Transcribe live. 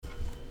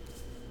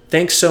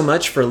Thanks so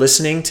much for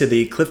listening to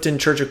the Clifton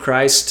Church of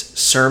Christ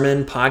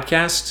Sermon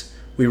Podcast.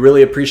 We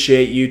really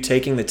appreciate you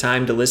taking the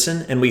time to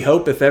listen, and we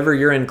hope if ever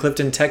you're in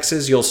Clifton,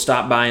 Texas, you'll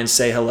stop by and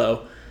say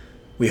hello.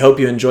 We hope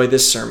you enjoy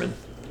this sermon.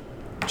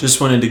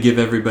 Just wanted to give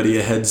everybody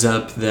a heads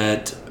up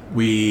that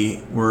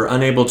we were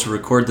unable to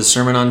record the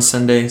sermon on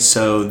Sunday,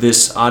 so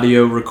this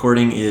audio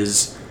recording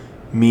is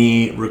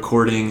me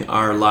recording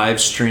our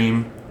live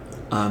stream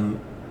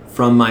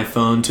from my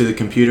phone to the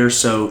computer,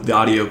 so the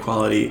audio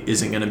quality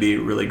isn't going to be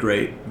really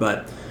great,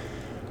 but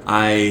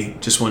I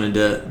just wanted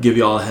to give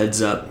you all a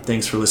heads up.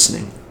 Thanks for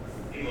listening.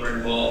 People are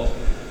involved.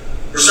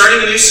 We're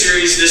starting a new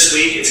series this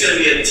week. It's going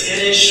to be a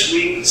 10-ish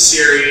week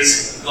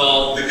series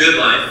called The Good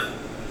Life.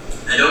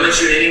 I don't want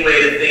you in any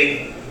way to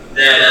think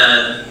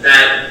that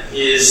that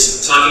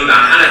is talking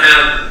about how to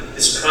have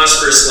this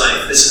prosperous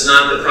life. This is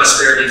not the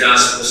Prosperity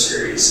Gospel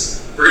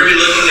series. We're going to be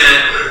looking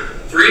at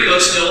 3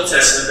 books in the Old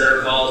Testament that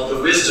are called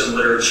the wisdom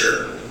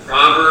literature: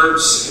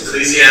 Proverbs,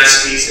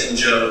 Ecclesiastes, and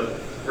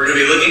Job. We're going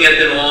to be looking at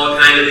them all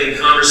kind of in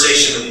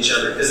conversation with each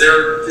other because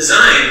they're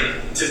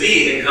designed to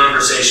be in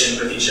conversation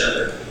with each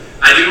other.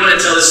 I do want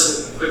to tell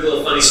this quick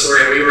little funny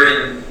story. We were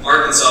in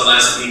Arkansas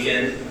last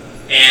weekend,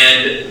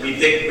 and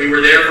we were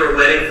there for a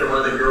wedding for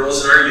one of the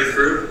girls in our youth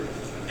group.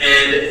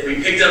 And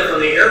we picked up from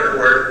the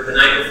airport the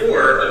night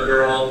before a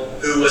girl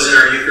who was in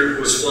our youth group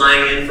who was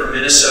flying in from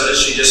Minnesota.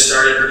 She just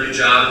started her new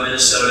job in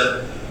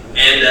Minnesota.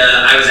 And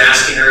I was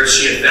asking her if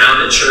she had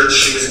found a church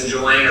she was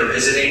enjoying or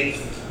visiting.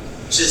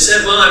 She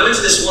said, well, I went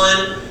to this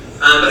one,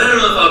 but I don't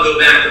know if I'll go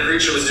back. The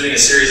preacher was doing a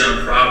series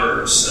on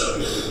Proverbs.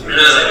 And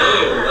I was like,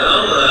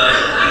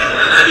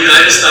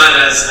 I just thought,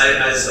 I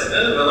was like,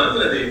 I'm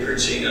going to be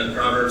preaching on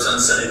Proverbs on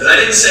Sunday. But I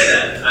didn't say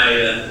that.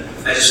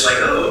 I just like,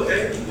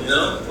 okay,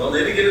 well,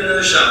 maybe give it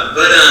another shot.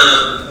 But,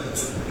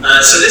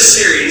 so this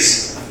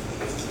series,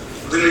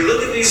 when we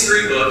look at these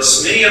 3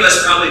 books, many of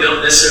us probably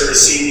don't necessarily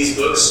see these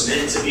books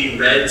meant to be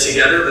read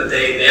together, but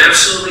they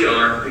absolutely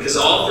are, because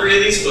all 3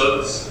 of these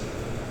books,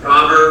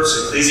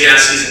 Proverbs,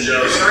 Ecclesiastes, and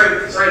Job,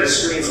 sorry the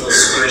screen's a little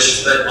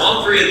squished, but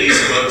all 3 of these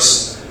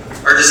books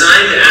are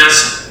designed to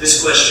ask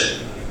this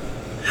question: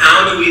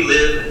 how do we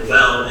live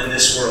well in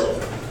this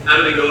world? How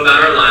do we go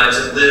about our lives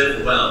and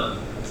live well?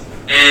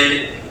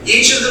 And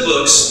each of the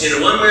books,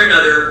 in one way or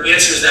another,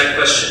 answers that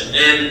question.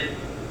 And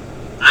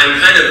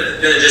I'm kind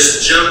of going to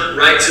just jump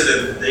right to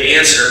the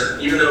answer,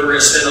 even though we're going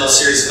to spend all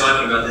series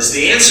talking about this.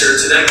 The answer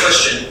to that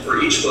question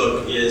for each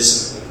book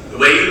is, the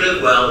way you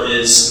live well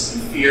is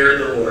you fear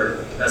the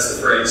Lord. That's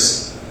the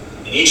phrase.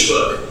 In each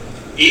book,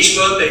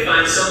 they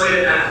find some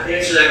way to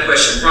answer that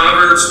question.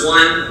 Proverbs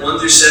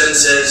 1-7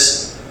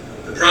 says,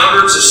 the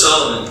Proverbs of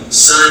Solomon,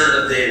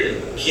 son of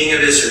David, king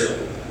of Israel,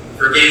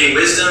 for gaining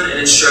wisdom and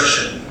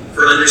instruction,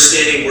 for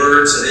understanding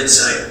words of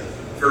insight,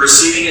 for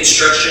receiving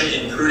instruction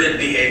in prudent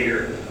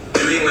behavior,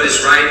 doing what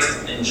is right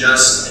and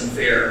just and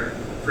fair,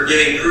 for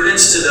giving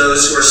prudence to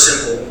those who are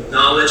simple,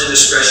 knowledge and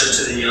discretion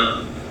to the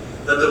young.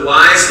 Let the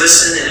wise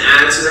listen and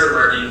add to their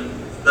learning,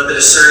 let the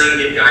discerning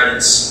get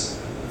guidance.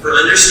 For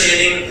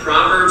understanding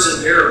proverbs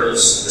and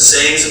parables, the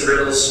sayings and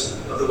riddles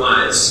of the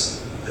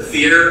wise. The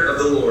fear of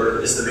the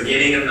Lord is the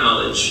beginning of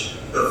knowledge,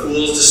 but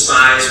fools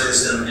despise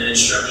wisdom and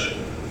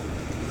instruction.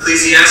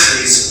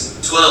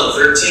 Ecclesiastes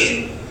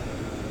 12:13.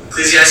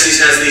 Ecclesiastes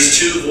has these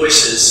 2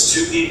 voices.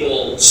 2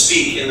 people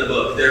speak in the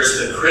book. There's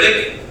the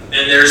critic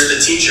and there's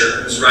the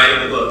teacher who's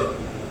writing the book.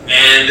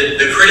 And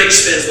the critic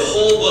spends the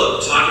whole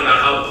book talking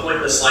about how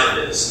pointless life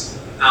is.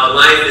 How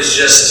life is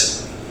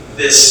just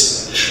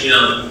this,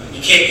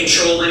 you can't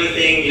control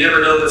anything. You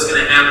never know what's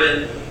going to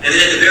happen. And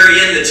then at the very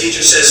end, the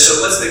teacher says,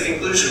 so what's the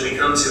conclusion we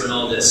come to in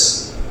all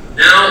this?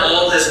 Now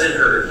all has been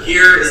heard.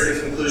 Here is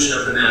the conclusion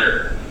of the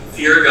matter.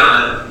 Fear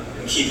God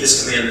and keep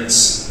His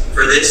commandments,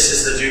 for this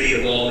is the duty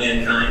of all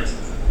mankind.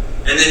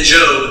 And then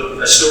Job,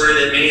 a story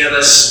that many of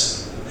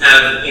us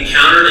have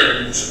encountered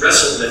and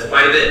wrestled with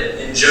quite a bit.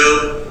 In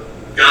Job,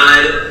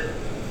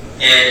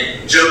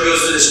 Job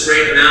goes through this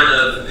great amount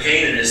of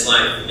pain in his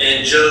life.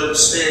 And Job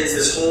spends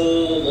this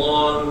whole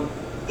long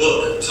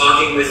book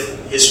talking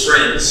with his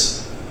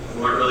friends,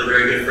 who aren't really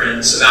very good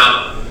friends,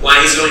 about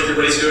why he's going through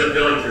what he's going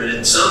through. And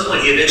at some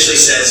point he eventually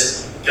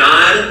says,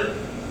 God,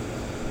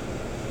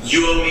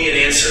 you owe me an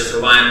answer for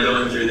why I'm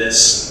going through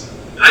this.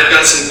 I've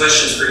got some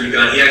questions for you,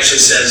 God. He actually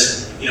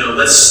says,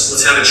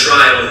 let's have a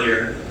trial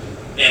here.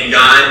 And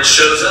God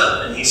shows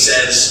up and He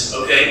says,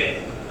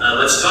 okay,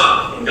 let's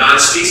talk. And God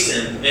speaks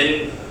to him.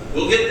 And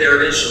we'll get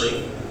there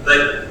eventually.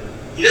 But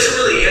He doesn't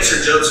really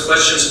answer Job's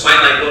questions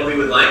quite like what we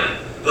would like.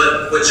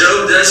 But what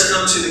Job does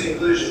come to the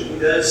conclusion. He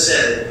does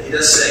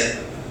say,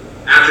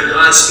 after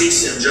God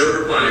speaks to him, Job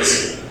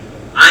replies,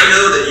 I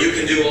know that you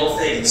can do all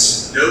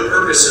things. No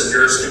purpose of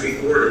yours can be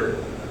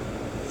thwarted.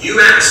 You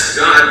asked,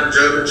 God,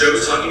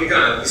 Job's talking to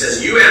God. He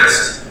says, you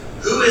asked,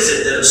 who is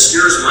it that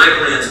obscures my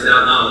plans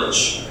without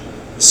knowledge?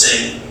 He's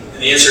saying,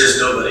 and the answer is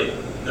nobody.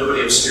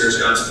 Nobody obscures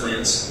God's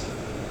plans.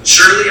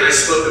 Surely I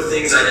spoke of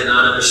things I did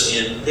not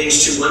understand,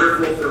 things too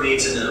wonderful for me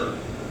to know.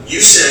 You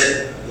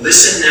said,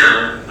 listen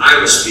now, I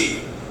will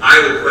speak. I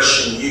will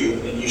question you,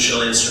 and you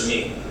shall answer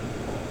me.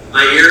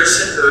 My ears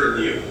had heard of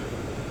you,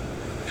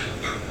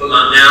 but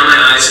now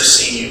my eyes have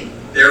seen you.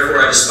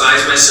 Therefore I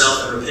despise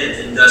myself and repent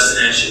in dust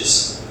and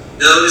ashes.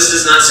 No, this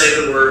does not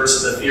say the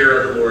words of the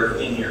fear of the Lord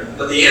in here.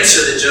 But the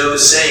answer that Job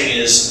is saying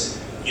is,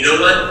 you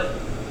know what?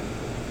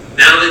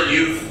 Now that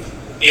you've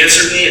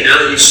answered me and now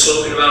that you've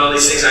spoken about all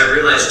these things, I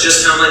realize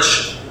just how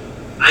much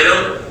I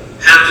don't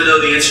have to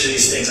know the answer to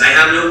these things. I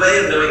have no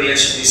way of knowing the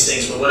answer to these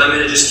things, but what I'm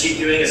going to just keep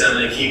doing is I'm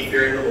going to keep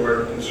fearing the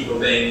Lord and keep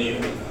obeying you.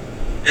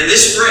 And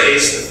this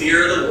phrase, the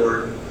fear of the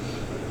Lord,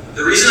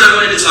 the reason I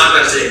wanted to talk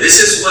about it today,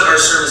 this is what our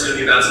sermon is going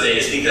to be about today,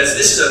 is because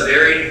this is a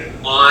very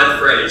odd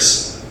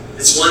phrase.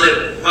 It's one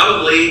that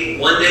probably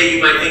one day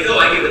you might think, oh,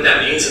 I get what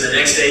that means, and the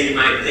next day you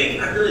might think,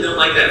 I really don't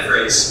like that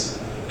phrase.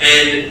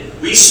 And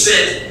we,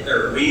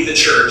 the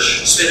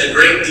church, spent a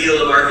great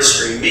deal of our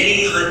history,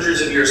 many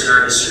hundreds of years in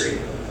our history,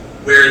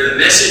 where the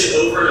message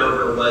over and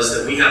over was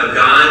that we have a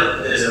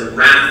God that is a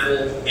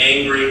wrathful,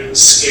 angry,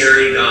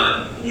 scary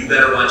God. And you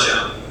better watch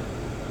out.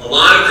 A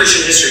lot of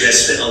Christian history has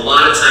spent a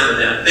lot of time with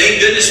that. Thank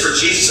goodness for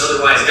Jesus,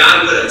 otherwise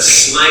God would have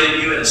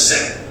smited you in a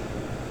second.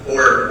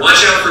 Or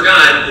watch out for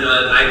God.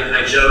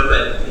 I joke,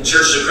 but in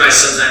Churches of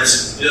Christ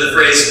sometimes, the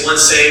phrase,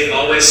 once saved,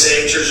 always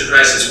saved. Church of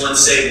Christ is once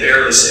saved,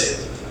 barely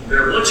saved. You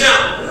better watch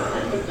out.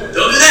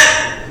 Don't do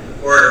that.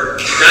 Or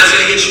God's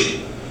going to get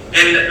you.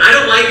 And I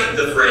don't like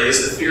the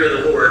phrase, the fear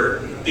of the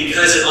Lord,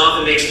 because it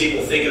often makes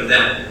people think of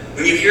that.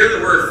 When you hear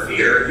the word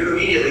fear, you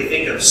immediately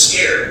think of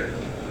scared.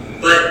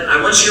 But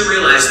I want you to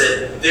realize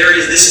that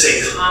this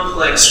is a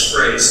complex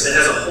phrase that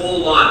has a whole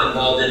lot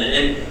involved in it.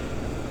 And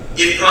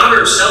if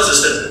Proverbs tells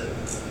us that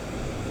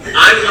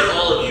I want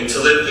all of you to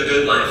live the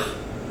good life,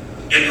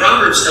 and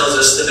Proverbs tells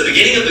us that the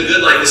beginning of the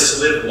good life is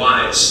to live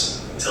wise,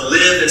 to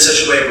live in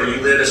such a way where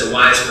you live as a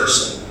wise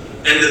person.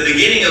 And the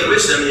beginning of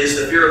wisdom is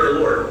the fear of the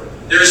Lord.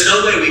 There is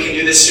no way we can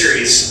do this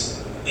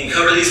series and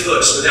cover these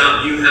books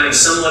without you having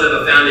somewhat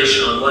of a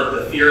foundation on what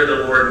the fear of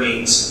the Lord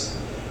means.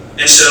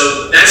 And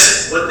so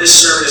that's what this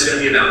sermon is going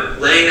to be about,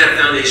 laying that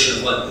foundation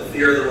of what the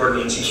fear of the Lord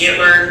means. You can't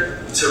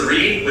learn to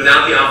read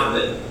without the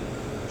alphabet.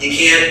 You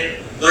can't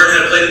learn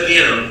how to play the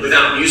piano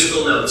without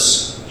musical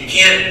notes. You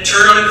can't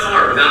turn on a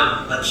car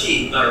without a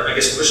key, or I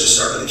guess push to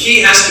start, but the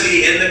key has to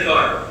be in the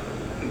car.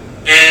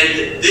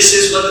 And this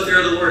is what the fear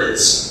of the Lord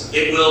is.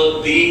 It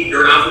will be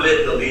your alphabet,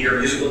 it'll be your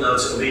musical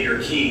notes, it'll be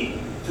your key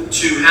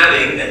to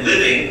having and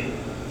living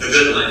the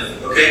good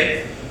life,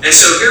 okay? And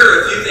so here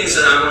are a few things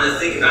that I want to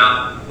think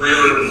about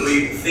whenever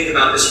we think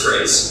about this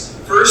phrase.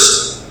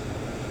 First,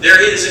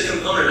 there is a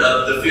component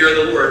of the fear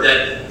of the Lord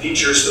that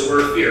features the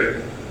word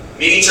fear.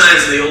 Many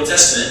times in the Old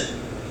Testament,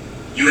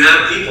 you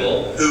have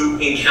people who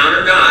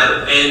encounter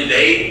God and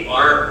they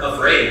are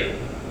afraid.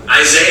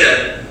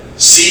 Isaiah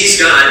sees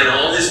God in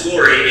all his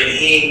glory and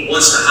he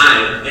wants to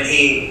hide, and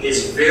he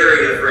is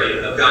very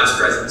afraid of God's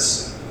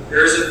presence.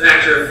 There is a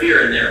factor of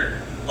fear in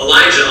there.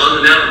 Elijah on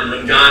the mountain,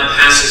 when God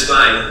passes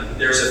by,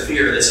 there's a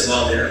fear that's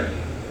involved there.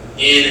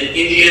 In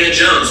Indiana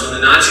Jones, when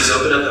the Nazis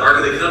opened up the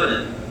Ark of the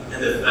Covenant,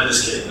 I'm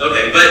just kidding.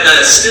 Okay,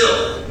 but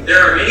still,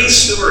 there are many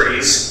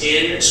stories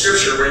in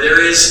Scripture where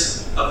there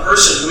is a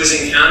person who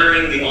is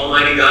encountering the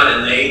Almighty God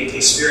and they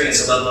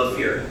experience a level of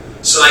fear.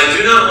 So I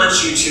do not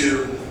want you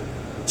to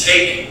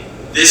take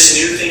this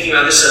new thinking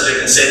about this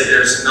subject and say that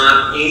there's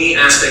not any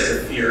aspect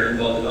of fear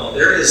involved at all.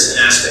 There is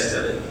an aspect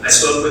of it. I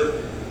spoke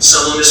with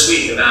someone this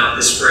week about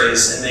this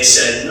phrase, and they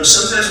said,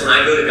 sometimes when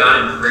I go to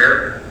God in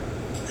prayer,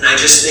 and I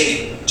just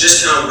think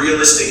just how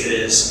realistic it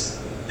is,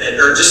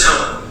 or just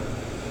how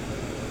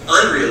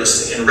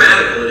unrealistic and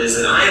radical it is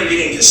that I am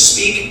getting to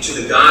speak to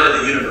the God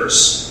of the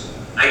universe,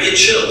 I get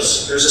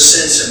chills. There's a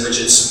sense in which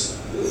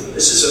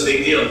this is a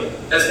big deal.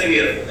 That's maybe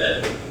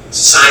a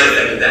side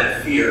effect of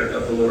that fear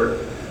of the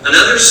Lord.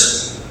 Another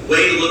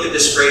way to look at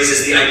this phrase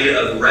is the idea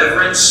of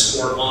reverence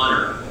or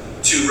honor.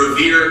 To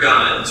revere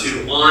God,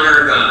 to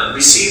honor God. We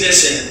see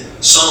this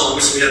in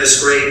Psalms. We have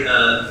this great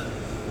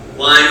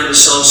line from the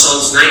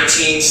Psalms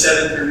 19,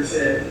 7 through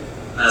 10.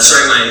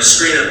 Sorry, my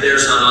screen up there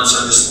is not on,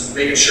 so I'm just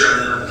making sure I'm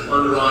not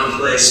on the wrong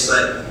place.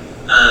 But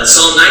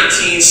Psalm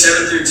 19,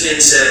 7 through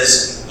 10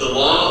 says, "The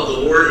law of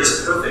the Lord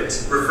is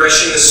perfect,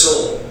 refreshing the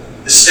soul.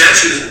 The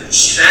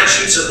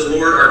statutes of the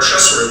Lord are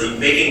trustworthy,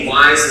 making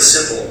wise the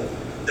simple.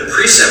 The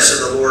precepts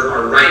of the Lord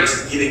are right,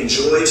 giving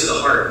joy to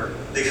the heart.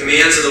 The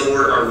commands of the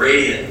Lord are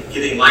radiant,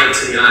 giving light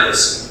to the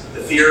eyes.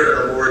 The fear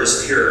of the Lord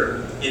is pure,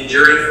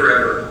 enduring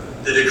forever.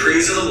 The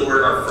decrees of the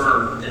Lord are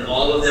firm, and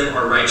all of them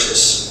are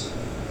righteous."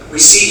 We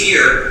see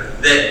here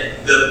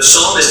that the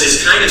psalmist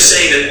is kind of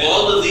saying that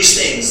all of these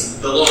things,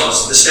 the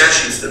laws, the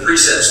statutes, the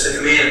precepts, the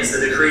commands,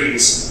 the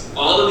decrees,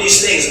 all of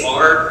these things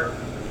are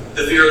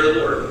the fear of the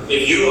Lord.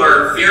 If you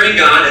are fearing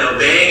God and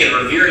obeying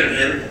and revering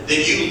Him,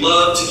 then you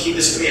love to keep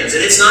His commands.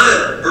 And it's not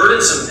a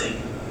burdensome thing.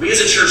 We as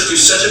a church do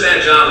such a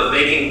bad job of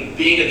making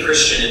being a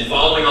Christian and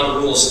following all the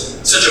rules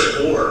such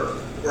a bore,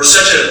 or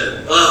such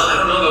a, I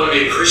don't know if I want to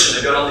be a Christian,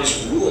 I've got all these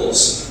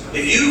rules.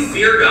 If you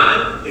fear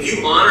God, if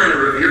you honor and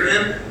revere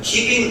Him,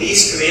 keeping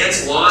these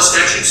commands, laws,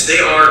 statutes, they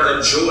are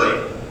a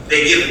joy.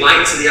 They give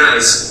light to the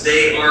eyes.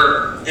 They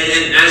are,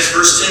 and as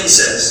verse 10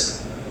 says,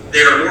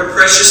 They are more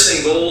precious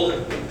than gold,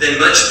 than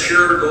much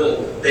purer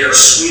gold. They are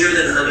sweeter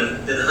than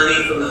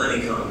honey from the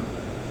honeycomb.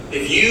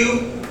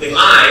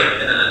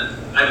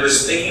 I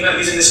was thinking about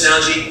using this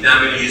analogy, now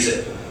I'm going to use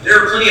it. There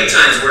are plenty of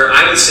times where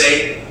I would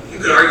say, you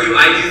could argue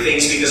I do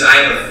things because I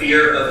have a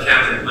fear of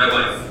Catherine, my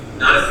wife.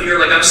 Not a fear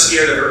like I'm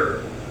scared of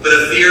her, but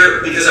a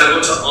fear because I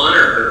want to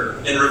honor her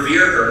and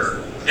revere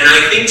her. And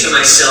I think to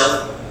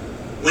myself,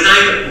 when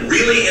I'm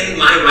really in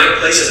my right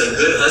place as a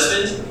good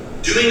husband,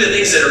 doing the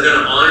things that are going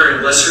to honor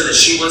and bless her that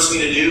she wants me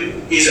to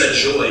do is a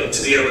joy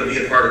to be able to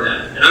be a part of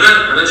that. And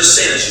I'm not just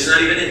saying that. She's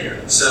not even in here.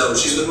 So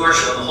she's with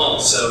Marshall in the hall.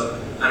 So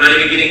I'm not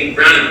even getting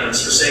brownie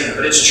points for saying that.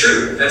 But it's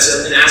true. That's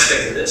an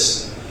aspect of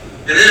this.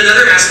 And then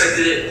another aspect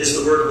of it is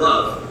the word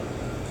love.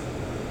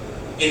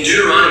 In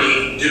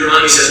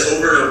Deuteronomy says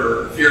over and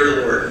over, fear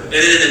the Lord. And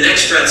then in the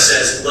next breath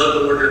says,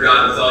 love the Lord your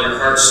God with all your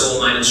heart,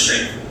 soul, mind, and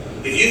strength.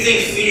 If you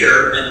think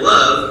fear and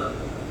love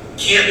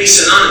can't be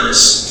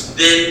synonymous,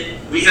 then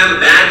we have a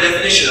bad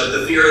definition of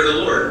the fear of the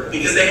Lord,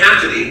 because they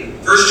have to be.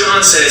 1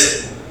 John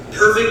says,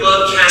 perfect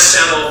love casts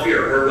out all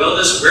fear. Where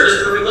does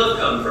perfect love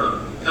come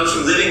from? It comes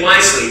from living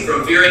wisely,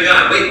 from fearing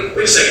God. Wait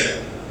a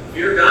second.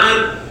 Fear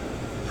God?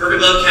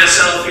 Perfect love casts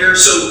out all fear?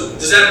 So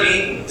does that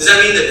mean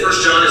that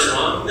 1 John is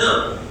wrong?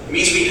 No. It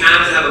means we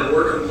have to have a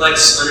more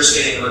complex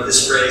understanding of what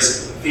this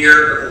phrase,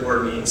 fear of the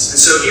Lord, means. And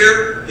so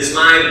here is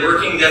my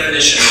working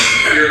definition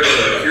of fear of the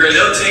Lord. If you're a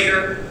note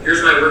taker,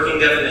 here's my working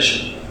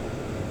definition.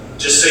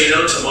 Just so you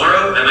know,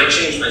 tomorrow I might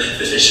change my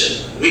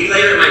definition. A week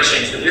later it might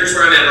change, but here's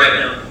where I'm at right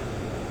now.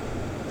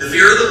 The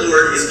fear of the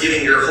Lord is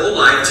giving your whole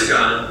life to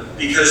God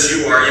because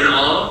you are in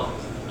awe,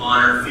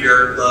 honor,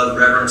 fear, love,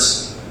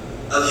 reverence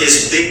of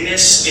His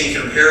bigness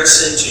in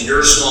comparison to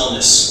your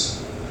smallness.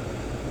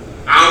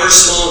 Our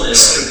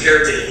smallness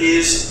compared to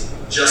His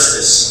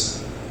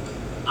justice.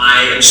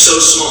 I am so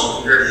small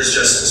compared to His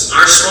justice.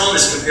 Our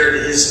smallness compared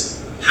to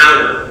His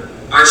power.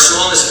 Our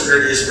smallness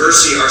compared to His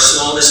mercy. Our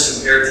smallness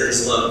compared to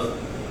His love.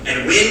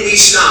 And when we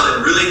stop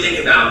and really think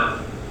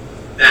about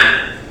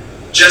that,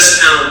 just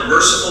how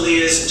merciful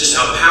He is, just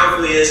how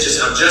powerful He is,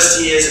 just how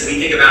just He is, and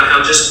we think about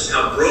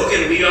how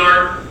broken we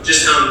are,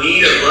 just how in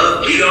need of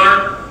love we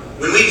are,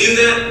 when we do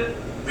that,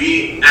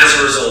 we, as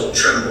a result,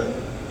 tremble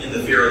in the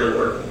fear of the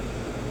Lord.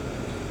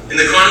 In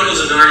the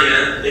Chronicles of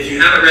Narnia, if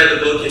you haven't read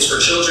the book, it's for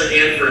children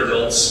and for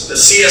adults, but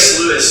C.S.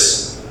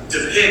 Lewis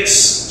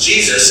depicts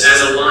Jesus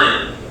as a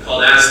lion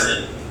called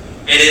Aslan.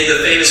 And in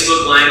the famous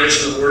book, Lion,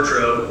 Witch, and the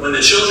Wardrobe, when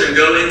the children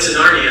go into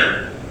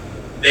Narnia,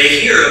 they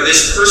hear of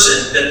this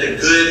person that the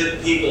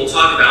good people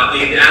talk about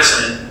named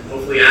Aslan.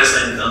 Hopefully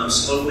Aslan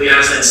comes. Hopefully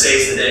Aslan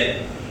saves the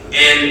day.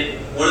 And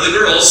one of the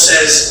girls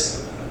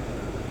says,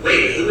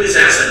 wait, who is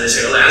Aslan? They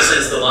say, oh,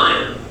 Aslan's the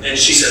lion. And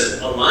she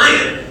says, a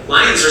lion?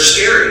 Lions are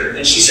scary.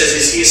 And she says,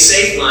 is he a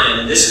safe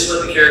lion? And this is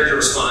what the character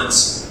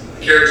responds.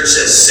 The character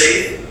says,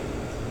 safe?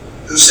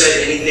 Who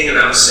said anything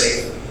about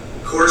safe?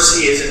 Of course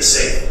he isn't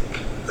safe.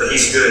 But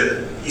he's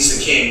good. He's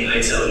the king, I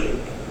tell you.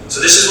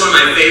 So this is one of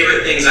my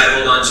favorite things I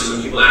hold on to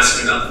when people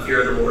ask me about the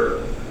fear of the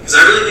Lord. Because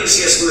I really think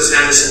C.S. Lewis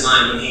had this in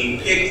mind when he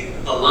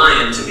picked a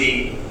lion to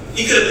be.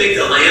 He could have picked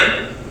a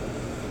lamb.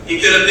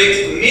 He could have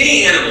picked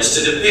many animals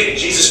to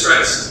depict Jesus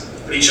Christ.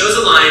 But he chose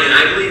a lion, and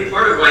I believe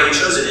part of why he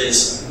chose it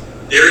is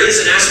there is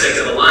an aspect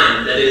of a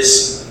lion that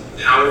is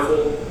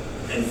powerful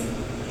and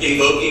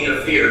invoking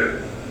of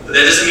fear. But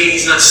that doesn't mean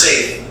he's not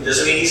safe. It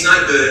doesn't mean he's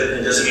not good.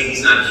 It doesn't mean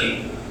he's not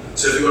king.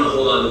 So if you want to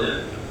hold on to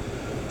that.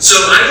 So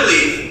I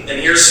believe, and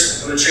I'm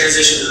going to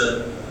transition to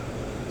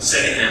the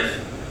second half.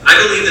 I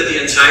believe that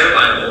the entire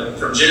Bible,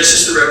 from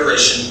Genesis to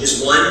Revelation,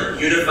 is one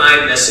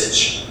unified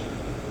message.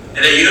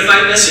 And that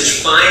unified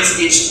message finds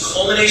its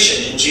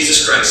culmination in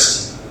Jesus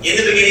Christ. In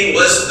the beginning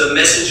was the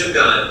message of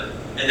God,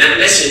 and that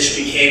message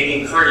became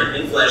incarnate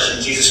in flesh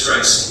in Jesus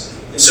Christ.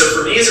 And so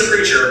for me as a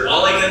preacher,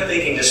 all I kept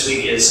thinking this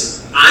week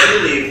is, I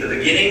believe the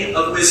beginning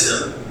of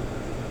wisdom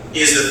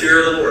is the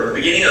fear of the Lord. The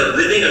beginning of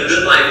living a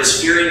good life is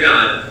fearing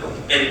God.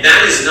 And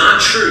that is not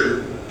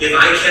true if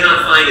I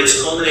cannot find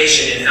its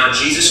culmination in how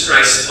Jesus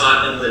Christ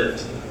taught and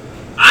lived.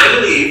 I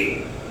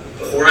believe,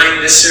 before I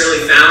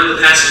necessarily found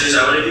the passages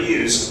I wanted to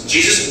use,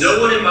 no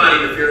one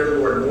embodied the fear of the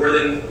Lord more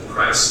than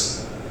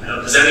Christ.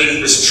 Does that mean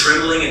he was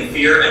trembling in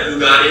fear at who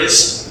God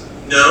is?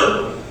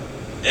 No.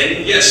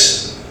 And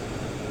yes,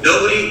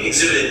 nobody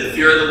exhibited the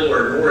fear of the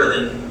Lord more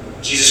than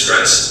Jesus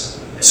Christ.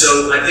 And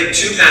so I picked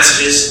two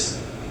passages.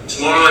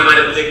 Tomorrow I might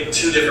have picked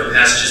two different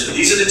passages, but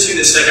these are the two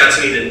that stuck out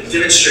to me that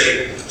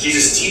demonstrate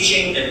Jesus'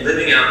 teaching and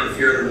living out the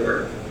fear of the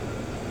Lord.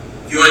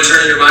 If you want to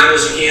turn in your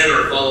Bibles, you can,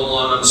 or follow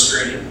along on the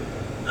screen.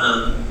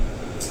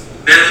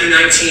 Matthew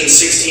 19,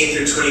 16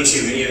 through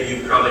 22. Many of you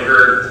have probably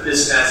heard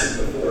this passage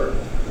before.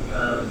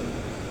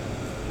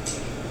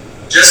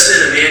 Just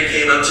then a man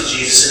came up to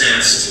Jesus and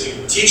asked,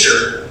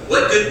 Teacher,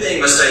 what good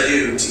thing must I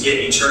do to get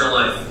eternal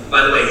life?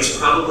 By the way, he's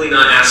probably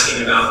not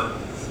asking about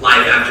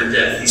life after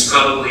death. He's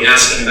probably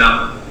asking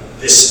about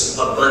this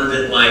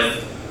abundant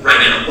life right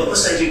now. What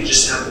must I do to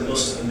just have the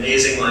most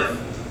amazing life?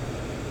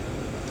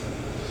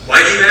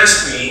 Why do you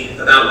ask me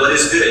about what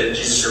is good?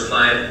 Jesus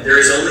replied, there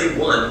is only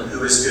one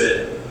who is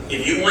good.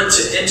 If you want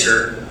to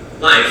enter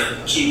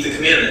life, keep the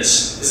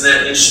commandments. Isn't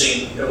that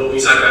interesting? What we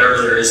talked about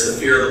earlier is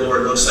the fear of the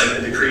Lord looks like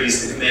the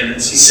decrees, the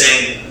commandments. He's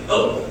saying,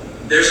 oh,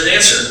 there's an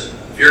answer.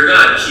 Fear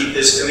God, keep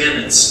his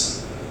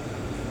commandments.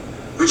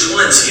 Which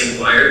ones, he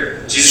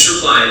inquired. Jesus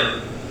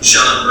replied, you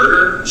shall not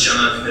murder, you shall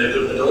not commit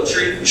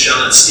adultery, you shall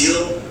not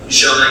steal, you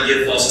shall not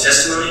give false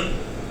testimony,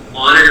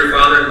 honor your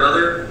father and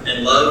mother,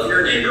 and love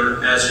your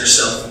neighbor as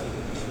yourself.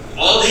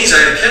 All these I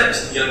have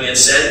kept, the young man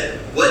said.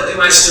 What do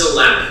I still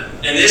lack?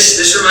 And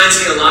this reminds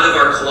me a lot of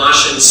our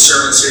Colossians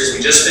sermon series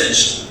we just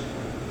finished.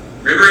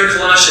 Remember in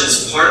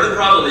Colossians, part of the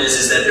problem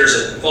is that there's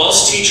a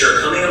false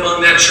teacher coming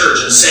among that church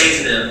and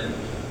saying to them,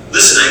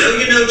 listen, I know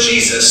you know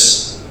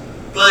Jesus,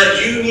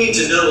 but you need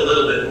to know a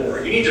little bit more.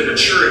 You need to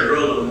mature and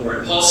grow a little more.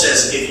 And Paul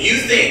says, if you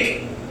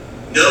think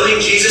knowing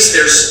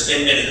Jesus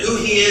and who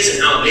he is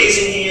and how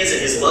amazing he is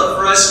and his love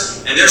for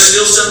us, and there's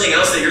still something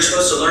else that you're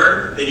supposed to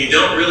learn, then you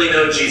don't really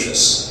know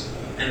Jesus.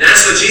 And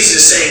that's what Jesus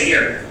is saying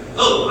here.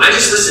 Oh, I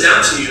just listed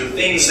out to you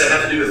things that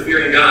have to do with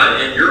fearing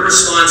God, and your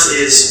response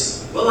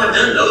is, well, I've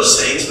done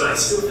those things, but I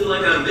still feel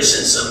like I'm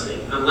missing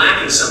something. I'm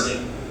lacking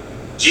something.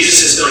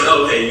 Jesus is going,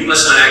 oh, okay, you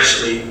must not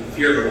actually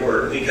fear the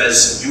Lord,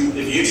 because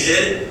if you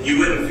did, you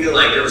wouldn't feel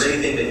like there was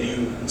anything that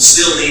you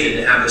still needed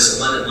to have this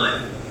abundant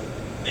life.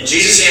 And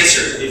Jesus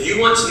answered, if you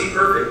want to be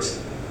perfect,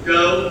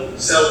 go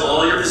sell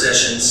all your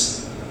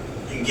possessions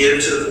and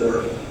give to the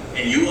poor,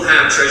 and you will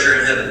have treasure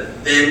in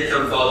heaven. Then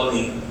come follow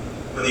me.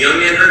 When the young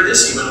man heard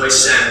this, he went away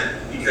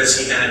sad, because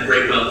he had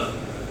great wealth.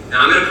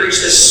 Now, I'm going to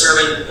preach this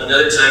sermon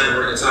another time, and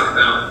we're going to talk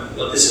about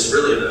what this is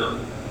really about.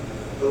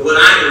 But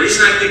the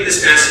reason I picked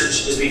this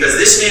passage is because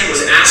this man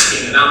was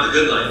asking about the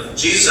good life.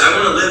 Jesus, I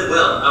want to live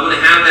well. I want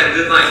to have that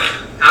good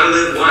life. How to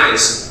live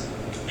wise.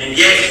 And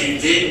yet, he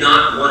did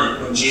not want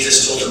it when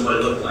Jesus told him what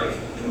it looked like.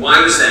 And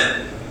why was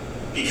that?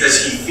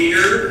 Because he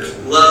feared,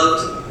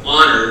 loved,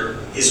 honored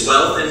his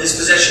wealth and his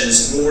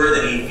possessions more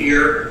than he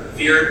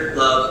feared,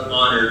 loved,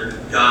 honored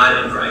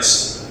God and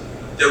Christ.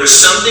 There was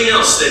something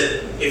else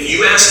that if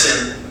you asked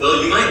him,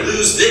 well, you might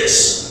lose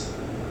this,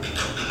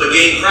 but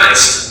gain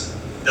Christ.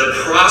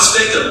 The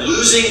prospect of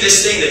losing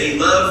this thing that he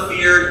loved,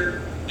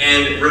 feared,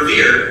 and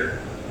revered,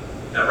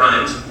 that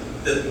rhymed,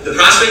 the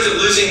prospect of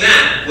losing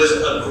that was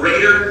a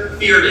greater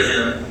fear to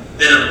him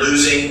than of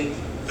losing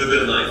the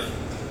good life.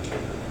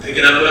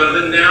 Picking up what I'm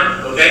putting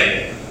down?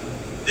 Okay?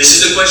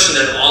 This is the question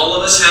that all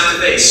of us have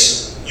to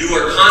face. You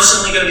are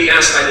constantly going to be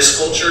asked by this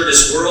culture,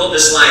 this world,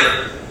 this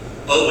life,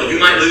 oh, well, you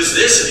might lose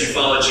this if you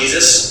follow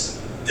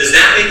Jesus. Does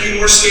that make you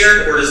more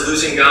scared, or does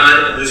losing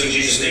God and losing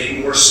Jesus make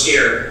you more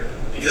scared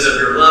because of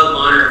your love,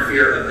 honor, and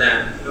fear of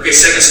that? Okay,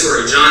 second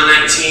story, John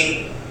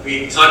 19.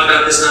 We talked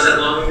about this not that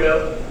long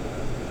ago.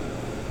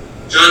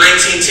 John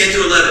 19, 10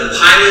 to 11.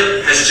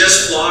 Pilate has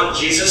just flogged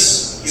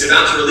Jesus. He's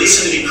about to release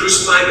him to be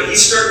crucified, but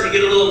he's starting to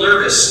get a little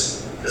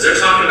nervous because they're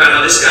talking about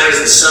how this guy is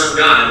the Son of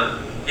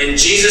God. And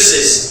Jesus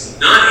is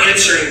not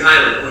answering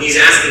Pilate when he's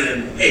asking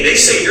him, hey, they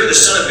say you're the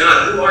Son of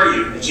God. Who are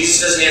you? And Jesus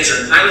doesn't answer.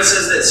 And Pilate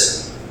says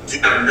this, you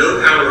have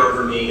no power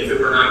over me if it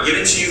were not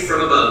given to you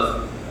from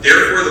above.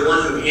 Therefore, the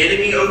one who handed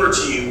me over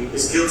to you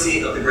is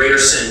guilty of the greater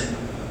sin.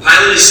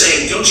 Pilate is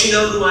saying, don't you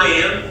know who I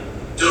am?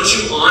 Don't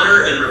you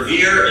honor and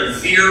revere and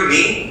fear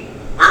me?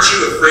 Aren't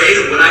you afraid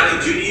of what I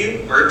could do to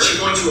you? Aren't you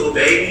going to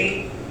obey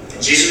me?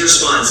 And Jesus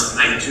responds,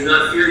 I do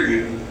not fear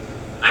you.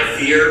 I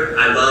fear,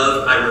 I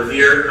love, I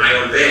revere,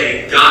 I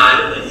obey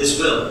God and his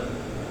will.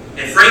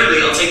 And frankly,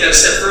 I'll take that a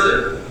step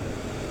further.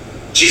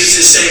 Jesus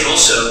is saying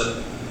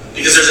also,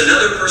 because there's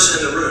another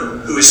person in the room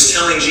who is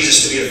telling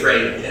Jesus to be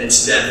afraid, and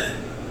it's death.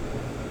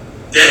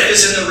 Death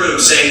is in the room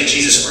saying to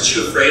Jesus, aren't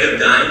you afraid of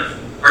dying?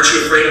 Aren't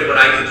you afraid of what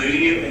I could do to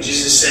you? And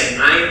Jesus is saying,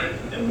 I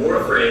am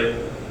more afraid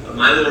of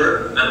my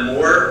Lord. I'm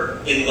more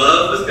in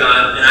love with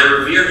God, and I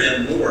revere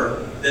him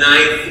more than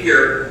I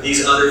fear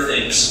these other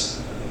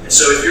things. And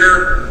so if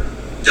you're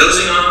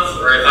dozing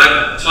off, or if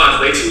I've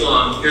talked way too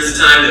long, here's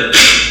the time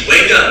to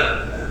wake up.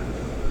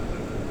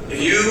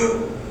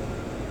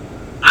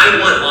 I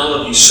want all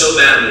of you so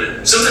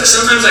badly.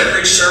 Sometimes I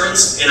preach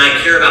sermons, and I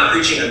care about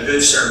preaching a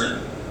good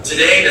sermon.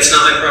 Today, that's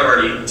not my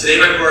priority. Today,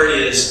 my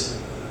priority is,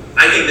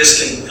 I think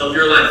this can help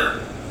your life.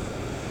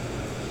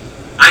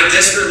 I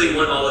desperately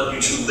want all of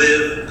you to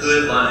live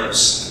good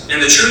lives.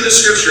 And the truth of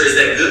Scripture is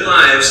that good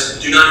lives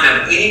do not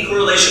have any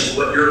correlation to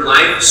what your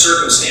life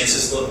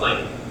circumstances look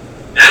like.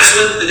 That's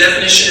what the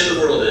definition in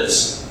the world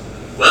is.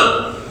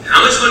 Well,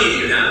 how much money do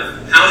you have?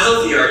 How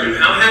healthy are you?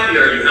 How happy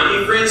are you? How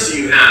many friends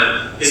do you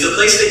have? Is the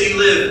place that you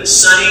live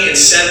sunny and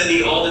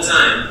 70 all the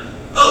time?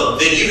 Oh,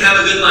 then you have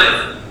a good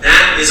life.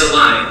 That is a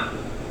lie.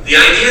 The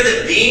idea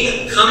that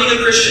becoming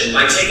a Christian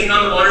by taking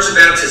on the waters of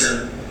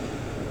baptism,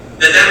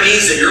 that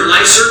means that your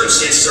life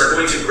circumstances are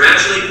going to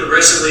gradually,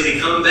 progressively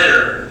become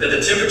better, that the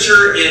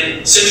temperature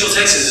in Central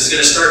Texas is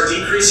going to start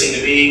decreasing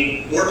to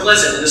being more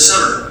pleasant in the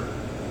summer.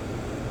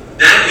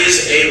 That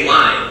is a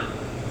lie.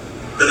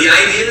 But the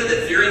idea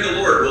that fearing the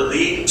Lord will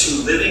lead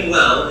to living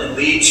well and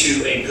lead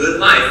to a good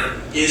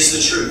life is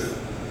the truth.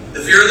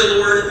 The fear of the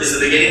Lord is the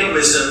beginning of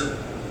wisdom,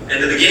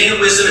 and the beginning of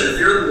wisdom and the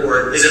fear of the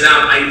Lord is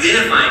about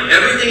identifying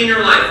everything in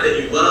your life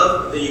that you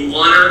love, that you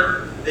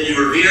honor, that you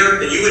revere,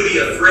 that you would be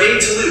afraid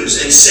to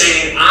lose, and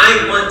saying,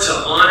 I want to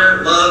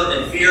honor, love,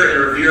 and fear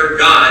and revere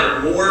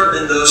God more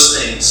than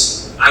those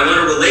things. I want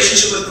a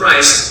relationship with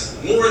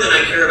Christ more than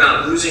I care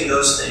about losing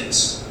those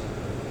things.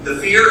 The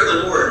fear of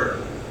the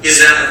Lord is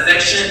that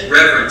affectionate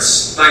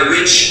reverence by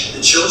which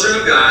the children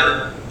of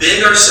God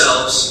bend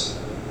ourselves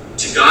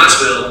to God's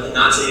will and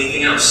not to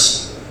anything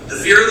else. The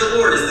fear of the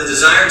Lord is the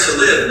desire to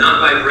live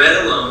not by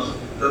bread alone,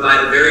 but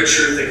by the very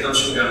truth that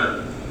comes from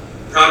God.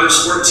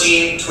 Proverbs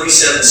 14:27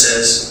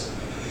 says,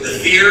 the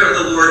fear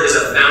of the Lord is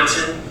a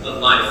fountain of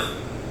life,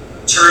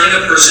 turning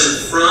a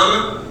person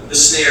from the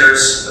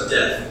snares of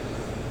death.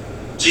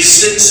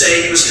 Jesus didn't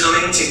say he was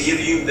coming to give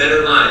you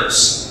better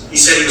lives. He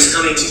said he was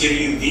coming to give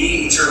you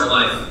the eternal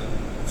life,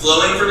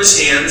 flowing from his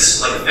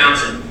hands like a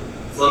fountain,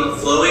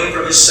 flowing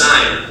from his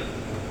side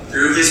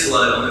through his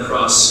blood on the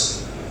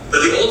cross. But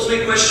the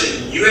ultimate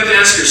question you have to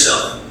ask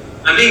yourself,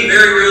 I'm being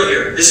very real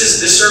here.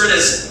 This sermon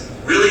has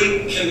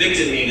really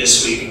convicted me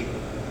this week.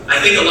 I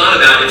think a lot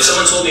about it. If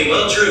someone told me,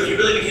 well, Drew, if you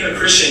really became a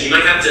Christian, you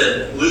might have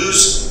to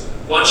lose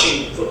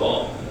watching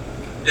football.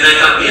 And I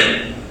thought,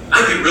 man,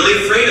 I'd be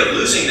really afraid of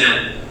losing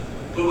that.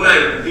 But would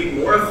I be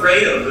more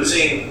afraid of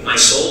losing my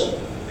soul?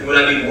 And would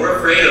I be more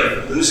afraid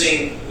of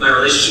losing my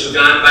relationship with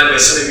God? By the way,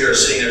 some of you are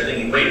sitting there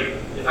thinking, wait,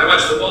 if I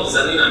watch football, does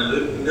that mean I'm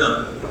good?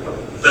 No.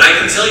 But I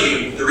can tell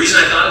you, the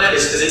reason I thought of that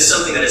is because it's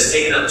something that has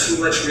taken up too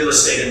much real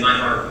estate in my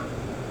heart.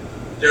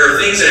 There are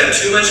things that have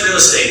too much real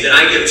estate that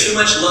I give too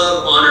much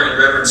love, honor, and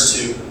reverence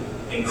to.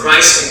 And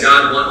Christ and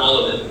God want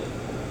all of it.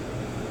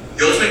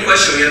 The ultimate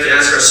question we have to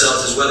ask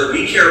ourselves is whether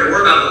we care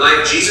more about the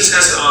life Jesus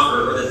has to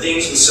offer or the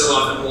things we so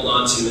often hold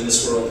on to in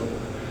this world.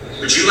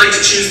 Would you like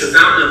to choose the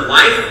fountain of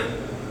life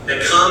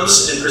that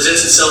comes and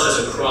presents itself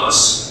as a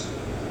cross?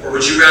 Or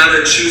would you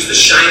rather choose the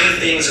shining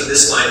things of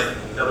this life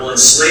that will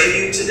enslave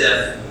you to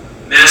death,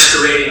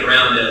 masquerading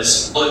around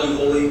as all you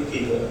holy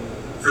people?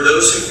 For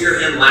those who fear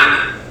him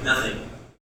lack nothing.